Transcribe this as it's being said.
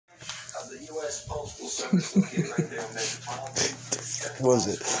Was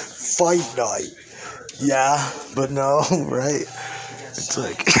it fight night? Yeah, but no, right? It's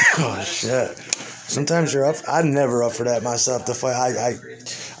like, oh shit. Sometimes you're up. I'm never up for that myself to fight.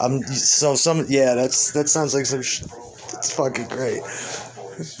 Yeah. That sounds like some. That's fucking great.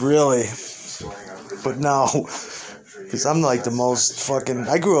 Really, but no, because I'm like the most fucking.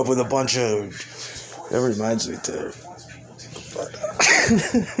 I grew up with a bunch of. That reminds me too. But,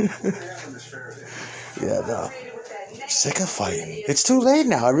 yeah, no. I'm sick of fighting. It's too late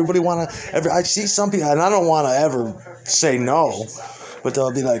now. Everybody wanna. I see some people, and I don't want to ever say no, but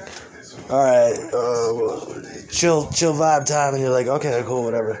they'll be like, "All right, chill vibe time," and you're like, "Okay, cool,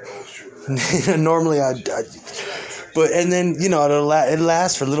 whatever." Normally, but and then it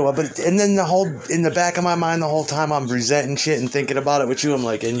lasts for a little while, but and then in the back of my mind the whole time I'm resenting shit and thinking about it with you. I'm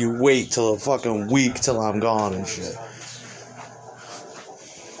like, and you wait till a fucking week till I'm gone and shit.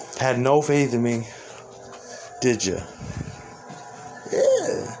 Had no faith in me, did you?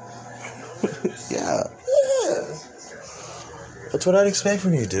 Yeah. Yeah. That's what I'd expect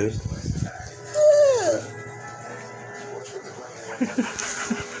from you, dude. Yeah.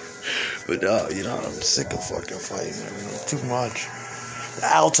 But I'm sick of fucking fighting. Too much. The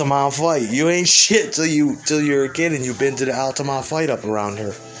Altamont fight. You ain't shit till you're a kid and you've been to the Altamont fight up around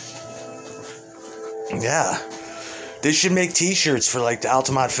here. Yeah. They should make t-shirts for like the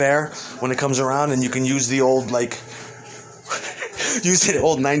Altamont Fair when it comes around, and you can use the old use the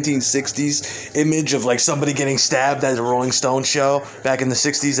old 1960s image of like somebody getting stabbed at a Rolling Stone show back in the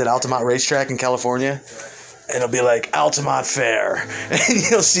 60s at Altamont Racetrack in California. And it'll be like Altamont Fair,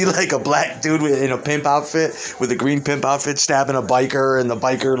 and you'll see like a black dude in a pimp outfit with a green pimp outfit stabbing a biker, and the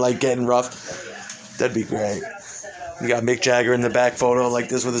biker like getting rough. That'd be great. You got Mick Jagger in the back photo like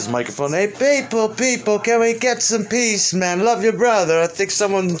this with his microphone. Hey, people, can we get some peace, man? Love your brother. I think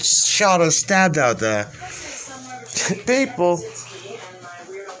someone shot or stabbed out there. People.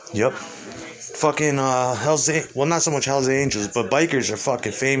 Yep. Fucking not so much Hell's Angels, but bikers are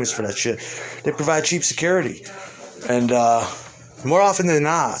fucking famous for that shit. They provide cheap security. And more often than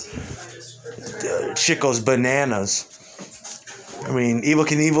not, shit goes bananas. I mean, Evel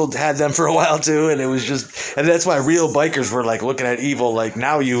Knievel had them for a while too, and it was just, and that's why real bikers were like looking at Evel like,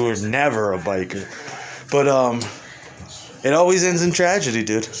 now you were never a biker. But it always ends in tragedy,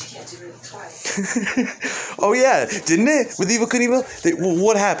 dude. Oh yeah, didn't it? With Evel Knievel?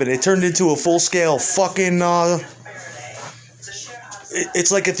 What happened? It turned into a full-scale fucking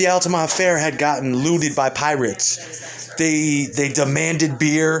it's like if the Altamont Fair had gotten looted by pirates. They demanded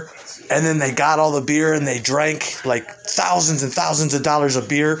beer, and then they got all the beer, and they drank like thousands and thousands of dollars of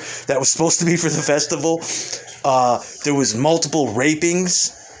beer that was supposed to be for the festival. There was multiple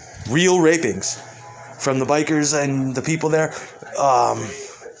rapings, real rapings, from the bikers and the people there.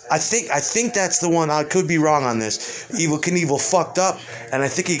 I think that's the one. I could be wrong on this. Evel Knievel fucked up, and I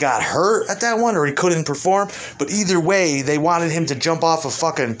think he got hurt at that one, or he couldn't perform. But either way, they wanted him to jump off a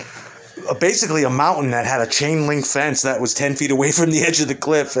fucking, basically a mountain that had a chain link fence that was 10 feet away from the edge of the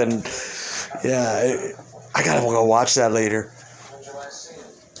cliff. And yeah, I gotta go watch that later.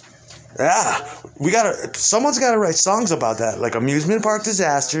 Yeah, someone's gotta write songs about that, like amusement park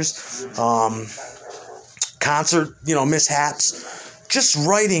disasters, concert, mishaps. Just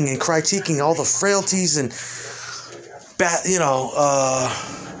writing and critiquing all the frailties and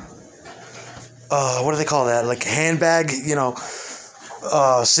what do they call that? Like handbag,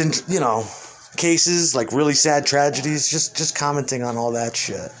 cases, like really sad tragedies. Just commenting on all that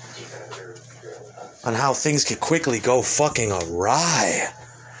shit, on how things could quickly go fucking awry.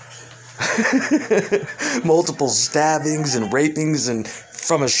 Multiple stabbings and rapings, and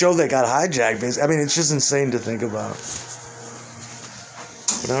from a show that got hijacked. I mean, it's just insane to think about.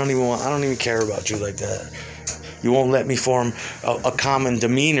 But I don't even care about you like that. You won't let me form a common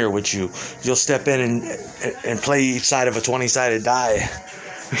demeanor with you. You'll step in and play each side of a 20-sided die.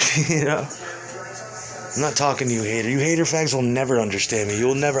 I'm not talking to you, hater. You hater fags will never understand me.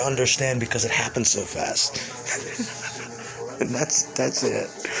 You'll never understand because it happens so fast. And that's it.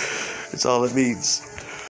 That's all it means.